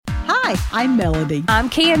Hi, I'm Melody. I'm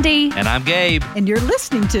Candy. And I'm Gabe. And you're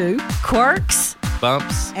listening to Quirks,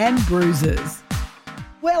 Bumps, and Bruises.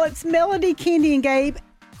 Well, it's Melody, Candy, and Gabe.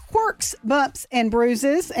 Quirks, bumps, and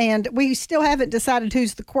bruises, and we still haven't decided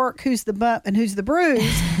who's the quirk, who's the bump, and who's the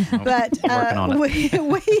bruise. But we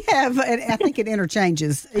have, and I think it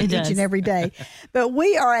interchanges each and every day. But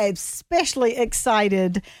we are especially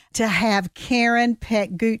excited to have Karen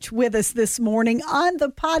Peck Gooch with us this morning on the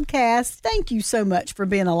podcast. Thank you so much for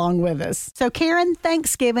being along with us. So, Karen,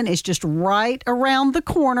 Thanksgiving is just right around the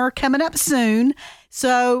corner, coming up soon.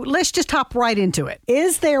 So let's just hop right into it.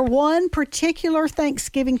 Is there one particular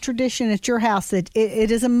Thanksgiving tradition at your house that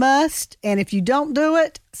it is a must, and if you don't do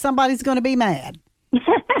it, somebody's going to be mad?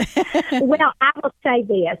 Well, I will say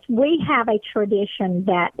this. We have a tradition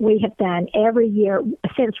that we have done every year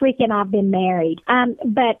since Rick and I have been married.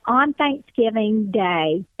 But on Thanksgiving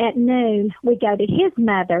Day at noon, we go to his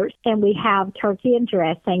mother's and we have turkey and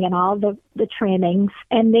dressing and all the trimmings.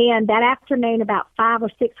 And then that afternoon, about 5 or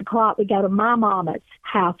 6 o'clock, we go to my mama's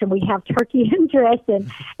house and we have turkey and dressing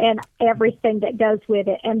and everything that goes with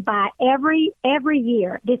it. And by every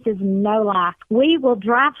year, this is no lie, we will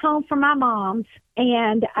drive home from my mom's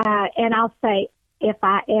and I'll say, if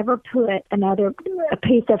I ever put a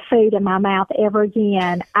piece of food in my mouth ever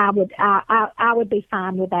again, I would be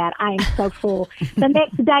fine with that. I am so full. The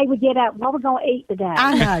next day we get up, what are we going to eat today?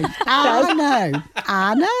 I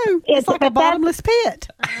know. It's like a bottomless pit.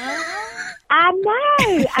 I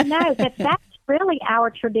know. But that's really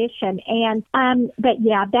our tradition. And but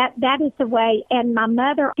yeah, that is the way. And my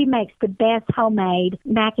mother, she makes the best homemade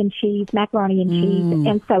macaroni and cheese.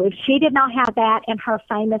 And so if she did not have that and her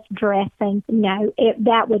famous dressing, no,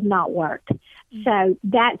 that would not work. So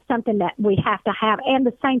that's something that we have to have. And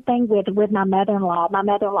the same thing with my mother-in-law.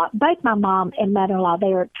 Both my mom and mother-in-law,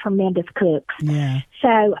 they are tremendous cooks. Yeah.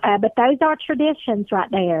 So, but those are traditions right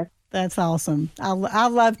there. That's awesome. I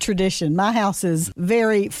love tradition. My house is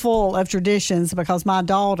very full of traditions because my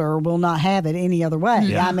daughter will not have it any other way.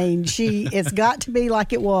 Yeah. I mean, it's got to be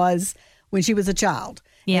like it was when she was a child.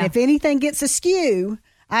 Yeah. And if anything gets askew,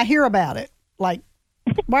 I hear about it. Like,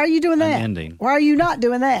 why are you doing that? Why are you not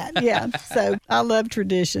doing that? Yeah. So I love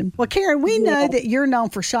tradition. Well, Karen, we know that you're known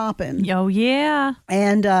for shopping. Oh, yeah.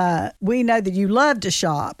 And we know that you love to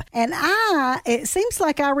shop. And it seems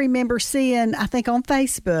like I remember seeing, I think on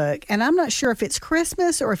Facebook, and I'm not sure if it's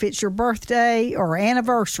Christmas or if it's your birthday or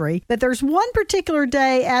anniversary, but there's one particular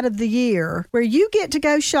day out of the year where you get to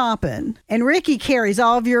go shopping and Ricky carries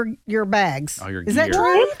all of your bags. All your Is gear. that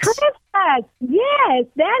true? It's Christmas. Yes,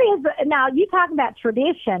 that is. Now, you talking about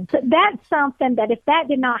tradition. That's something that if that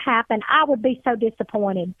did not happen, I would be so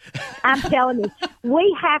disappointed. I'm telling you,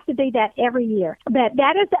 we have to do that every year. But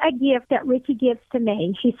that is a gift that Ricky gives to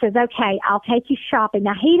me. He says, okay, I'll take you shopping.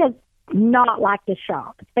 Now, he does not like to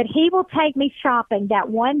shop, but he will take me shopping that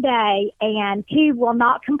one day, and he will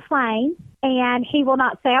not complain. And he will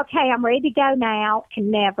not say, okay, I'm ready to go now.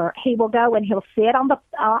 Never. He will go and he'll sit on the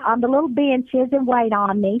little benches and wait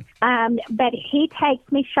on me. But he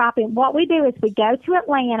takes me shopping. What we do is we go to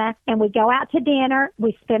Atlanta and we go out to dinner.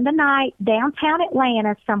 We spend the night downtown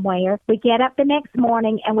Atlanta somewhere. We get up the next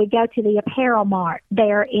morning and we go to the apparel mart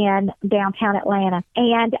there in downtown Atlanta.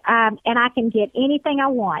 And I can get anything I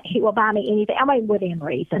want. He will buy me anything. I mean, within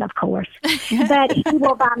reason, of course. But he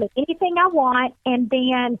will buy me anything I want. And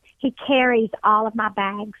then he carries all of my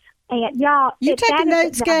bags. And y'all, you taking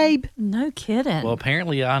notes, Gabe? No kidding. Well,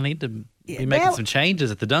 apparently I need to be making some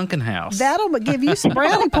changes at the Duncan house. That'll give you some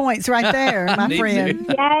brownie points right there, my friend.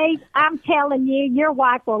 Gabe, I'm telling you, your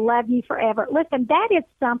wife will love you forever. Listen, that is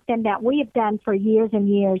something that we have done for years and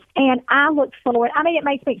years, and I look forward. I mean, it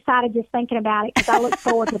makes me excited just thinking about it because I look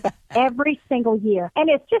forward to that every single year, and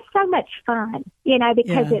it's just so much fun,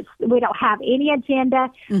 because we don't have any agenda,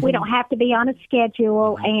 we don't have to be on a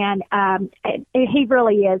schedule, and he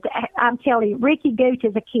really is. I'm telling you, Ricky Gooch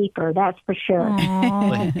is a keeper, that's for sure.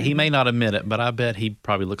 Well, he may not admit it, but I bet he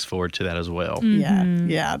probably looks forward to that as well.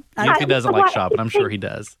 Yeah. If he doesn't like shopping, I'm sure he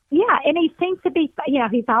does. Yeah, and he seems to be,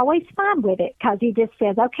 he's always fine with it because he just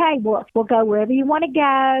says, okay, we'll go wherever you want to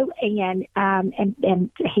go, he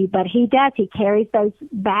carries those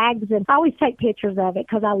bags, and I always take pictures of it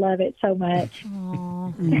because I love it so much.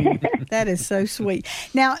 That is so sweet.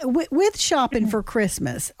 Now, with shopping for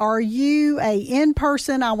Christmas, are you a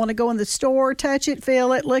in-person, I want to go in the store, touch it,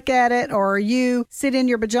 feel it, look at it, or are you sit in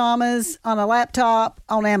your pajamas on a laptop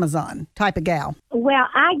on Amazon type of gal? Well,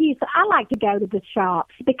 I like to go to the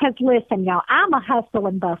shops because, listen, y'all, I'm a hustle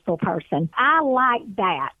and bustle person. I like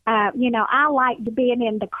that. I like being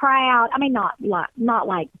in the crowd. I mean, not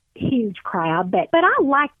like huge crowd, but I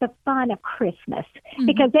like the fun of Christmas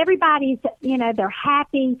because everybody's, they're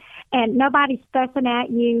happy and nobody's fussing at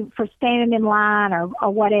you for standing in line or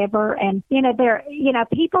whatever. And,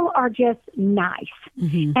 people are just nice.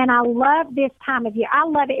 Mm-hmm. And I love this time of year. I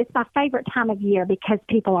love it. It's my favorite time of year because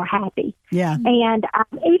people are happy. Yeah. And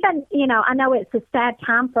even, I know it's a sad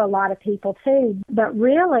time for a lot of people too, but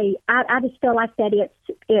really, I just feel like that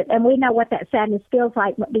and we know what that sadness feels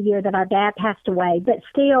like the year that our dad passed away, but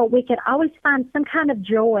still we could always find some kind of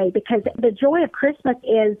joy because the joy of Christmas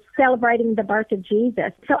is celebrating the birth of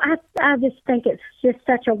Jesus. So I just think it's just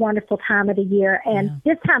such a wonderful time of the year. And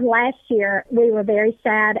this time last year, we were very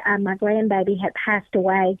sad. My grandbaby had passed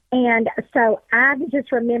away. And so I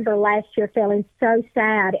just remember last year feeling so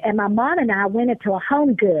sad. And my mom and I went into a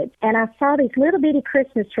Home Goods and I saw these little bitty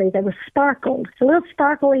Christmas trees. They were sparkled, little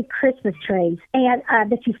sparkly Christmas trees. And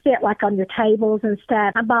that you fit like on your tables and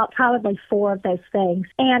stuff. I bought probably 4 of those things.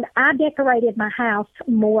 And I decorated my house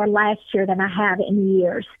more last year than I have in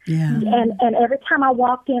years. Yeah. And every time I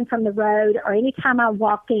walked in from the road or any time I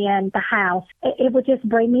walked in the house, it would just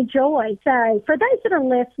bring me joy. So for those that are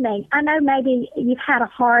listening, I know maybe you've had a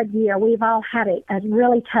hard year. We've all had a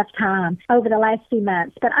really tough time over the last few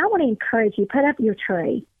months. But I want to encourage you, put up your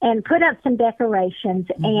tree and put up some decorations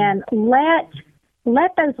and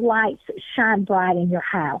let those lights shine bright in your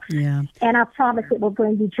house. Yeah. And I promise it will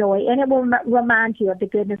bring you joy. And it will remind you of the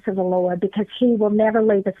goodness of the Lord because he will never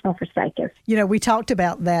leave us nor forsake us. We talked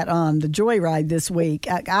about that on the Joyride this week.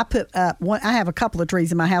 I put up one. I have a couple of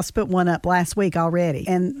trees in my house, put one up last week already.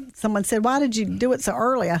 And someone said, why did you do it so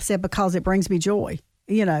early? I said, because it brings me joy.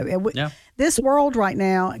 This world right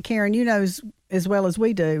now, Karen, as well as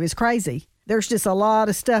we do, is crazy. There's just a lot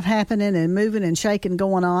of stuff happening and moving and shaking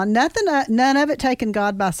going on. None of it taking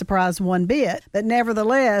God by surprise one bit. But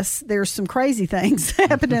nevertheless, there's some crazy things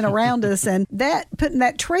happening around us. And putting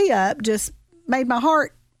that tree up just made my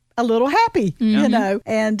heart a little happy,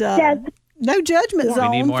 And no judgment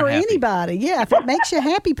zone for anybody. Yeah, if it makes you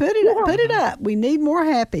happy, put it up. We need more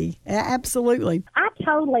happy. Absolutely. I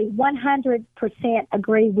totally 100%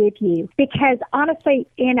 agree with you because honestly,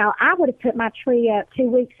 I would have put my tree up 2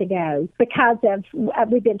 weeks ago because of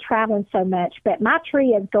we've been traveling so much, but my tree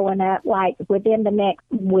is going up like within the next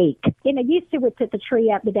week. Used to would put the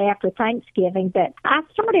tree up the day after Thanksgiving, but I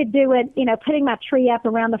started doing, putting my tree up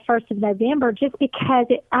around the 1st of November just because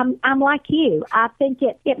I'm like you. I think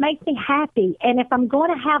it makes me happy. And if I'm going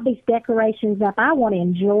to have these decorations up, I want to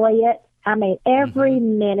enjoy it. I mean, every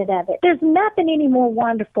minute of it. There's nothing any more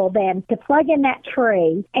wonderful than to plug in that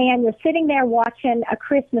tree and you're sitting there watching a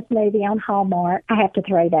Christmas movie on Hallmark. I have to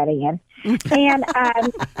throw that in. And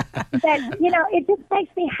it just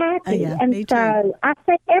makes me happy. Me too. So I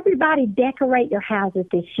say everybody decorate your houses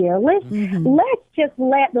this year. Let's just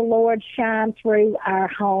let the Lord shine through our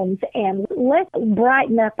homes and let's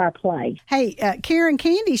brighten up our place. Hey, Karen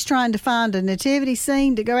Candy's trying to find a nativity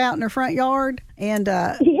scene to go out in her front yard. And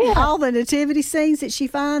all the nativity scenes that she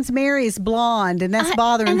finds, Mary is blonde, and that's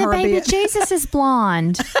bothering her a bit. And the baby Jesus is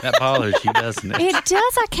blonde. That bothers you, doesn't it? It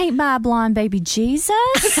does. I can't buy a blonde baby Jesus.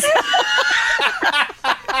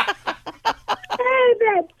 Oh,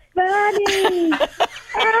 that's funny.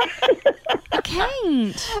 I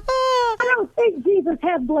can't. I don't think Jesus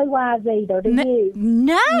has blue eyes either, do you?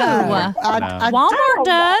 No. Walmart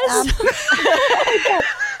does.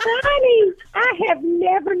 Funny. I have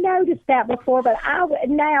never noticed that before, but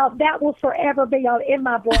now that will forever be in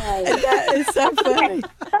my brain. That is so funny.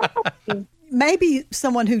 Maybe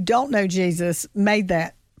someone who don't know Jesus made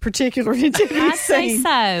that particular nativity I'd scene.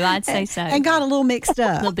 say so. And got a little mixed up.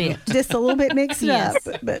 A little bit. Just a little bit mixed Yes.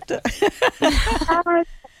 up. But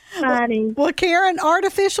Funny. Well, Karen,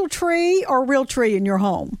 artificial tree or real tree in your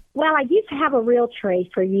home? Well, I used to have a real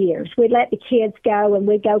tree for years. We'd let the kids go and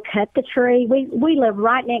we'd go cut the tree. We live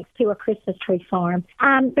right next to a Christmas tree farm.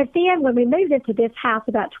 But then when we moved into this house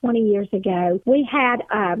about 20 years ago, we had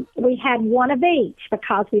one of each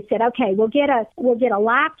because we said, okay, we'll get a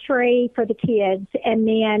live tree for the kids, and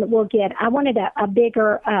then I wanted a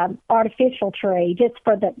bigger artificial tree just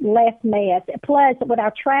for the less mess. Plus, with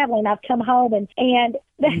our traveling, I've come home and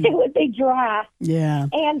it would be dry. Yeah.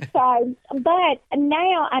 And so, but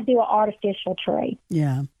now I do an artificial tree.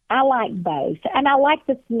 Yeah. I like both. And I like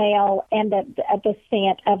the smell and the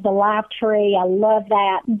scent of the live tree. I love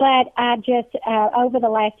that. But I just, over the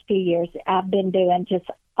last few years, I've been doing just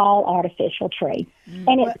all artificial tree.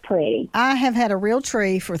 And it's pretty. I have had a real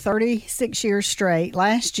tree for 36 years straight.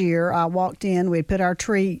 Last year, I walked in, we put our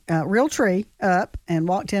real tree up and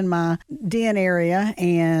walked in my den area,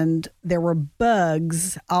 and there were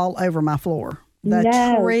bugs all over my floor.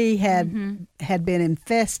 The tree had been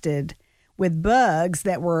infested with bugs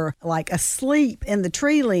that were like asleep in the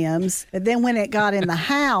tree limbs. But then when it got in the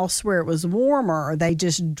house where it was warmer, they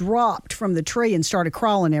just dropped from the tree and started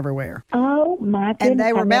crawling everywhere. Oh, my goodness. And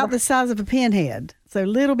they were about the size of a pinhead. So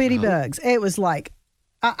little bitty bugs. It was like,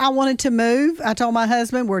 I wanted to move. I told my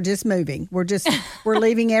husband, we're just moving. We're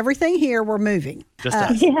leaving everything here. We're moving. Just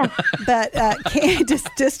us. Yeah. But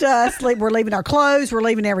just us. We're leaving our clothes. We're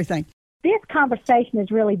leaving everything. This conversation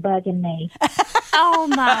is really bugging me. Oh,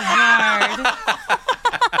 my word.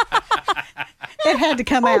 It had to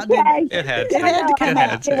come out, didn't it? It had It had to come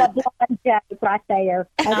out. A blonde joke right there.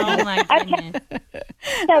 Oh, my goodness.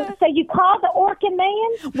 So you called the Orkin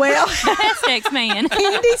man? Well, Pest X-Man.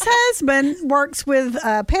 Candy's husband works with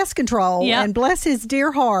pest control, Yep. and bless his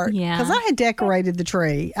dear heart, Yeah. because I had decorated the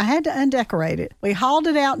tree. I had to undecorate it. We hauled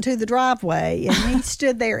it out into the driveway, and he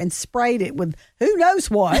stood there and sprayed it with who knows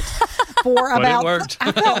what for But it about, worked.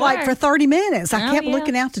 I felt like for 30 minutes. I Oh, kept yeah.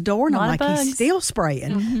 looking out the door, and I'm Lot like, of he's bugs. still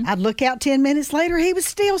spraying. I'd look out 10 minutes later, he was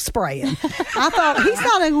still spraying. I thought, he's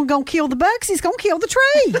not even going to kill the bugs, he's going to kill the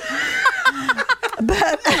tree.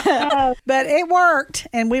 But it worked,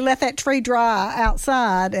 and we let that tree dry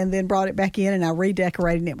outside and then brought it back in, and I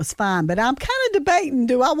redecorated, and it was fine. But I'm kind of debating,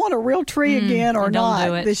 do I want a real tree again or don't do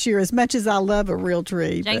not it. this year, as much as I love a real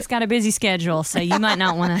tree. Jake's got a busy schedule, so you might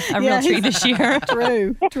not want a Yeah, real tree he's- this year.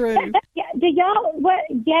 True. Yeah, do y'all,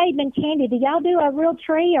 Gabe and Candy, do y'all do a real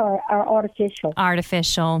tree or artificial?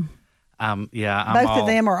 Artificial. Yeah, I'm Both all, of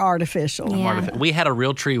them are artificial. Yeah. We had a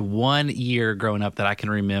real tree 1 year growing up that I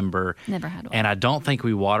can remember. Never had one. And I don't think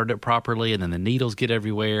we watered it properly, and then the needles get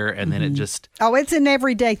everywhere, and then it just Oh, it's an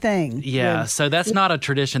everyday thing. yeah. So that's not a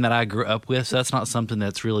tradition that I grew up with. So that's not something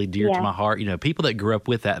that's really dear to Yeah. my heart. You know, people that grew up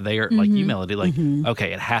with that, they are like you, Melody. Like,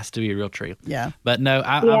 okay, it has to be a real tree. Yeah. But no,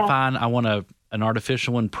 I'm fine. I want an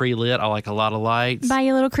artificial one pre-lit. I like a lot of lights. Buy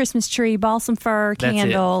you a little Christmas tree, balsam fir, That's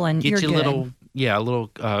candle, it. and Get you're you good. a little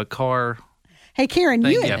car. Hey, Karen,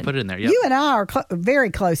 Thing, you, yeah, put it in there, yep. you and I are very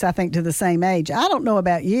close, I think, to the same age. I don't know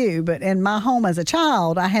about you, but in my home as a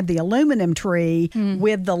child, I had the aluminum tree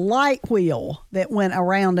with the light wheel that went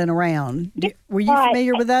around and around. Were you Right.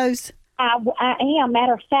 familiar with those? I am.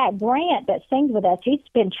 Matter of fact, Grant that sings with us, he's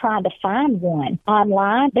been trying to find one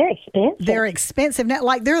online. They're expensive. They're expensive now.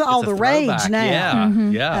 Like, they're all It's a the rage throwback. now.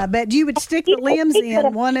 Yeah. But you would stick the limbs he in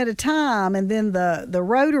could've- one at a time, and then the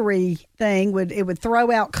rotary thing would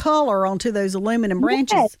throw out color onto those aluminum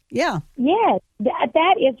branches. Yes. Yeah. Yes,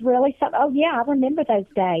 that is really something. Oh, yeah, I remember those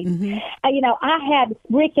days. I had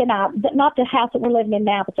Rick and I, not the house that we're living in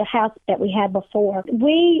now, but the house that we had before.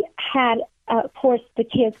 We had, of course, the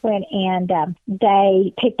kids went and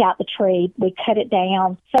they picked out the tree. We cut it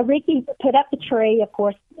down. So Ricky put up the tree, of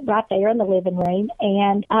course, right there in the living room.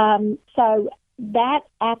 And so that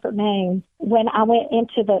afternoon, when I went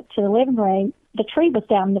into the living room, the tree was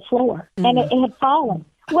down on the floor, and it had fallen.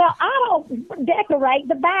 Well, I don't decorate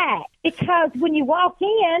the back because when you walk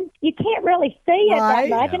in, you can't really see it Right.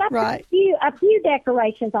 that much. And I put Right. a few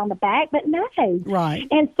decorations on the back, but no. Right.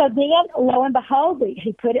 And so then, lo and behold,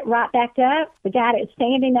 he put it right back up. We got it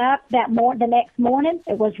standing up the next morning.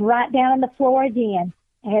 It was right down on the floor again.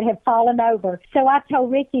 It had fallen over. So I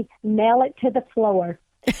told Ricky, nail it to the floor.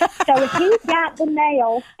 So he got the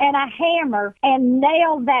nail and a hammer and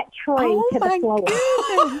nailed that tree to the floor.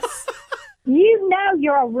 Goodness. You know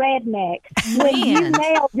you're a redneck when you Man.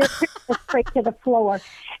 nail your Christmas tree to the floor.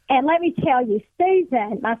 And let me tell you,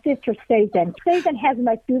 Susan, my sister Susan has the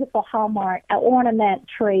most beautiful Hallmark ornament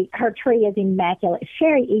tree. Her tree is immaculate.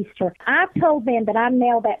 Sherry Easter. I told them that I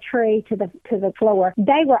nailed that tree to the floor.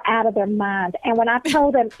 They were out of their minds. And when I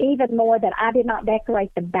told them even more that I did not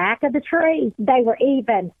decorate the back of the tree, they were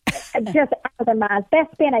even just out of their minds.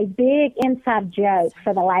 That's been a big inside joke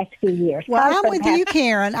for the last few years. Well, First I'm of with all, you,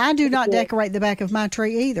 Karen. I do not decorate the back of my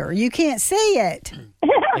tree either. You can't see it.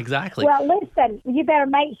 Exactly. Well, listen, you better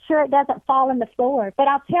make sure it doesn't fall on the floor. But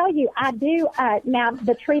I'll tell you, I do now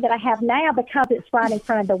the tree that I have now, because it's right in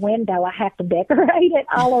front of the window, I have to decorate it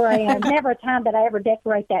all around. Never a time that I ever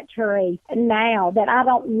decorate that tree now that I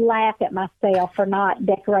don't laugh at myself for not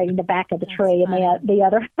decorating the back of the tree in the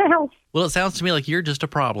other house. Well, it sounds to me like you're just a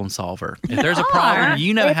problem solver. If there's a problem,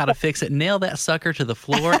 you know how to fix it. Nail that sucker to the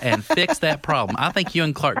floor and fix that problem. I think you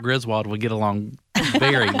and Clark Griswold would get along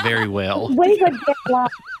very, very well. We would get along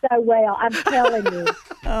so well, I'm telling you.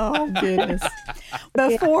 Oh, goodness.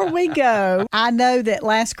 Before we go, I know that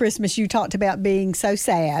last Christmas you talked about being so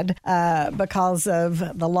sad because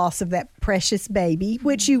of the loss of that precious baby,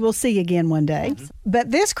 which you will see again one day.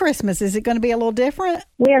 But this Christmas, is it going to be a little different?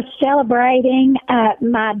 We're celebrating.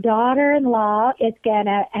 My daughter-in-law is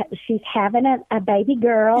she's having a baby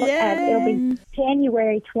girl. It'll be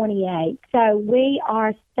January 28th. So we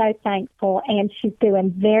are so thankful, and she's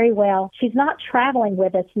doing very well. She's not traveling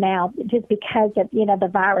with us now just because of, the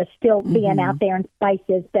virus still being out there in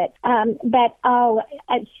places. But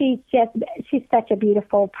she's such a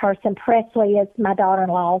beautiful person. Presley is my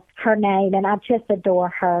daughter-in-law, her name, and I just adore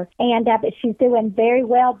her. And but she's doing very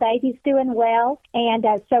well. Baby's doing well. And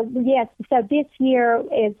so this year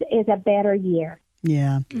is a better year.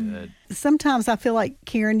 Yeah. Good. Sometimes I feel like,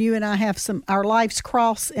 Karen, you and I have our lives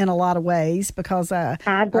cross in a lot of ways because our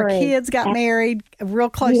kids got married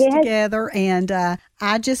real close together, and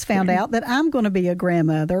I just found out that I'm going to be a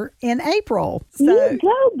grandmother in April. So. You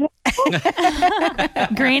go,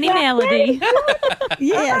 Granny Melody.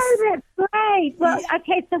 Yes. Oh, that's great. Well,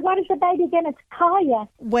 okay, so what is the baby going to call you?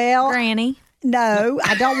 Well, Granny. No,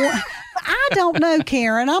 I don't want. I don't know,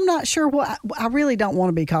 Karen. I'm not sure what. I really don't want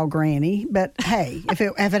to be called Granny, but hey, if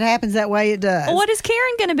it happens that way, it does. Well, what is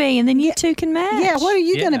Karen going to be? And then you two can match. Yeah, what are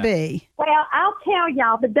you going to be? Well, I'll tell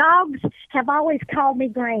y'all, the dogs have always called me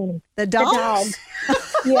Granny. The dogs?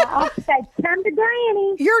 Yeah, I'll say, come to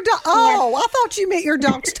Granny. Your dog? Oh, I thought you meant your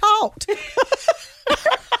dogs talked.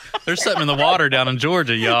 There's something in the water down in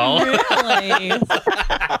Georgia, y'all. Really?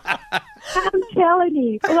 I'm telling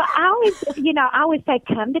you. Well, I always say,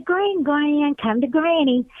 come to Gran, come to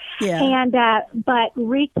Granny. Yeah. And, but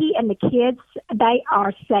Ricky and the kids, they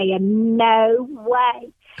are saying, no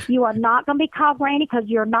way. You are not going to be called Granny because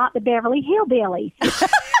you're not the Beverly Hillbillies.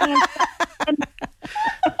 and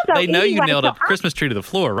so They know anyway, you nailed a Christmas tree to the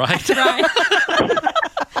floor, right? Right.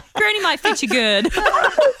 Granny might fit you good.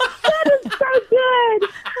 That is so good.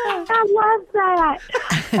 I love that.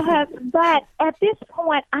 But at this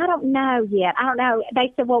point, I don't know yet. I don't know.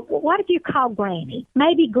 They said, well, what if you call Granny?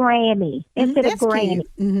 Maybe Grammy instead of Granny.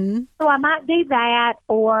 Mm-hmm. So I might do that,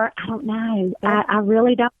 or I don't know. I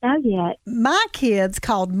really don't know yet. My kids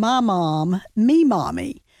called my mom me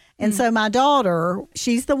mommy. And so my daughter,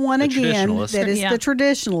 she's the one again that is the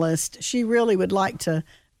traditionalist. She really would like to,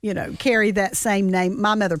 carry that same name.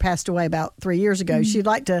 My mother passed away about 3 years ago. She'd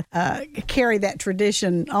like to carry that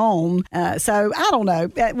tradition on. So I don't know.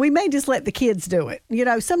 We may just let the kids do it.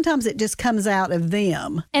 Sometimes it just comes out of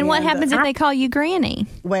them. And what happens if they call you Granny?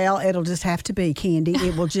 Well, it'll just have to be, Candy.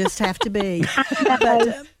 It will just have to be.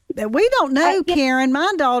 But we don't know, Karen.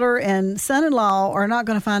 My daughter and son-in-law are not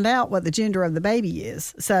going to find out what the gender of the baby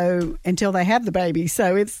is. So until they have the baby,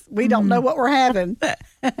 so we don't know what we're having.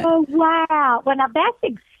 Oh, wow. Well, now that's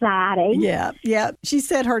exciting. Yeah. She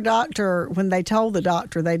said her doctor, when they told the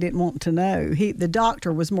doctor they didn't want to know, the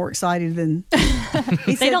doctor was more excited than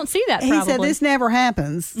They don't see that, probably. He said this never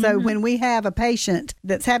happens. So when we have a patient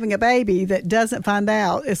that's having a baby that doesn't find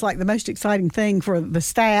out, it's like the most exciting thing for the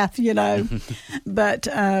staff, But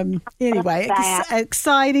anyway, it's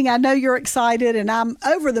exciting. I know you're excited, and I'm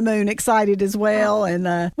over the moon excited as well. And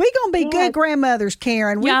we're going to be good grandmothers,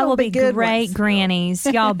 Karen. Y'all will be good great ones. grannies.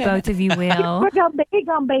 Y'all, both of you will. We're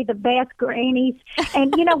gonna be the best grannies.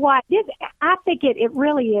 And you know what? I think it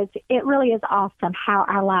really is. It really is awesome how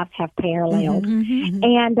our lives have parallels.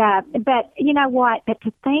 And but you know what? But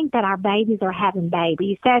to think that our babies are having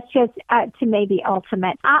babies, that's just to me the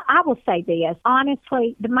ultimate. I will say this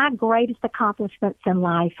honestly: my greatest accomplishments in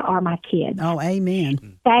life are my kids. Oh,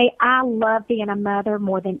 amen. I love being a mother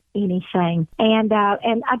more than anything, and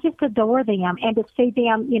I just adore them, and to see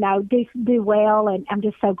them, do well, and I'm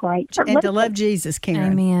just so grateful. And to love Jesus,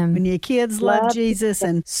 Karen. Amen. When your kids love Jesus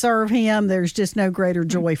and serve Him, there's just no greater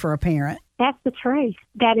joy for a parent. That's the truth.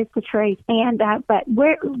 That is the truth. And but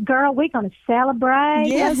we're going to celebrate.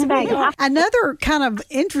 Yes, we are. Another kind of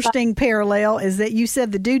interesting parallel is that you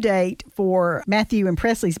said the due date for Matthew and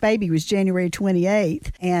Presley's baby was January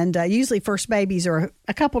 28th, and usually first babies are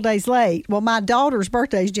a couple days late. Well, my daughter's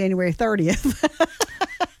birthday is January 30th.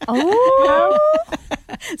 Oh,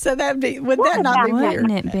 So would that not be weird?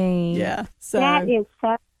 wouldn't it be? Yeah. So that is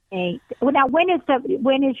so neat. Well, now when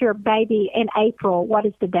is your baby in April? What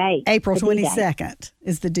is the date? April The due date? 22nd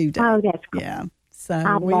is the due date. Oh, that's cool. Yeah. So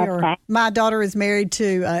I love that. My daughter is married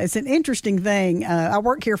to, it's an interesting thing. I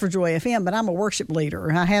work here for Joy FM, but I'm a worship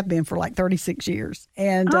leader. I have been for like 36 years.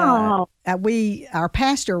 And our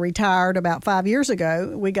pastor retired about 5 years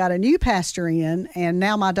ago. We got a new pastor in, and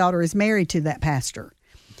now my daughter is married to that pastor.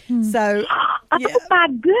 So, Oh my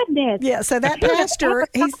goodness! yeah. So that pastor,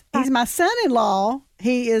 he's my son-in-law.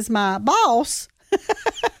 He is my boss.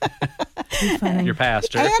 Your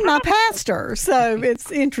pastor. And my pastor. So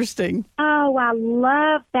it's interesting. Oh, I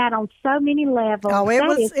love that on so many levels. Oh,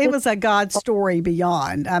 That is it was a God story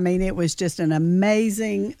beyond. I mean, it was just an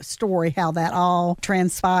amazing story how that all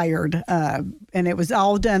transpired. And it was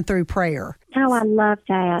all done through prayer. Oh, I love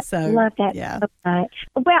that. So, love that yeah. so much.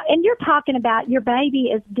 Well, and you're talking about your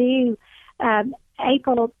baby is due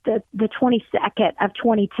April the 22nd of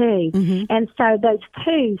 22. Mm-hmm. And so those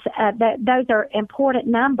twos, those are important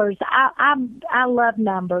numbers. I love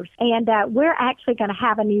numbers. And we're actually going to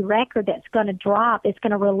have a new record that's going to drop. It's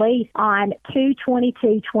going to release on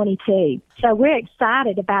 2/22/22. So we're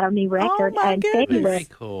excited about our new record my in goodness. February. Very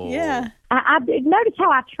cool. Yeah. I notice how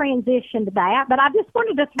I transitioned that, but I just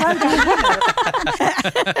wanted to throw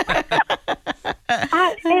that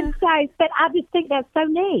in there. But I just think that's so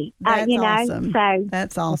neat. That's awesome. So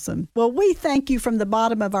That's awesome. Well, we thank you from the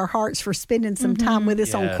bottom of our hearts for spending some time with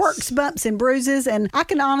us on Yes. Quirks, Bumps, and Bruises. And I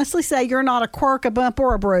can honestly say you're not a quirk, a bump,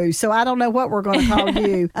 or a bruise. So I don't know what we're going to call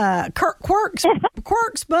you.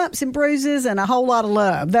 Quirks, Bumps, and Bruises, and a whole lot of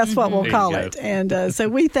love. That's what we'll There you call go. it. And so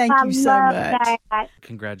we thank I you so love much. that.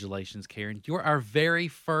 Congratulations, Karen. You're our very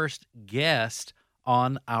first guest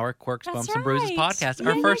on our Quirks, That's Bumps, and Bruises right. podcast.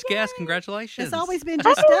 Our Yay, first yay, guest. yay. Congratulations. It's always been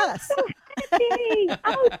just us. Happy.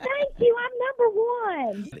 Oh, thank you. I'm number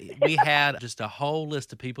one. We had just a whole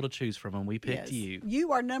list of people to choose from, and we picked Yes. you.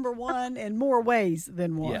 You are number one in more ways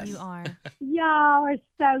than one. Yes. You are. Y'all are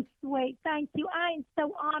so sweet. Thank you. I am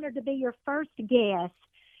so honored to be your first guest.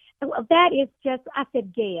 Well, that is just, I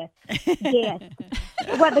said guest. Guest.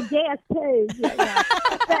 Well, the guest too. Yeah.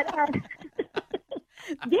 But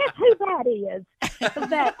guess who that is?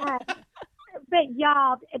 But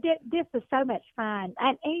y'all, this is so much fun.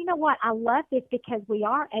 And you know what? I love this because we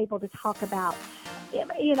are able to talk about,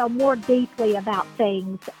 more deeply about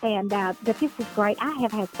things. And but this is great. I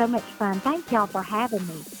have had so much fun. Thank y'all for having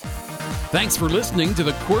me. Thanks for listening to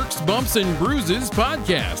the Quirks, Bumps, and Bruises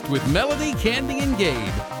podcast with Melody, Candy, and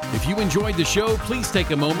Gabe. If you enjoyed the show, please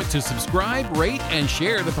take a moment to subscribe, rate, and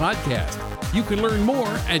share the podcast. You can learn more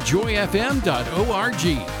at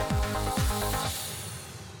joyfm.org.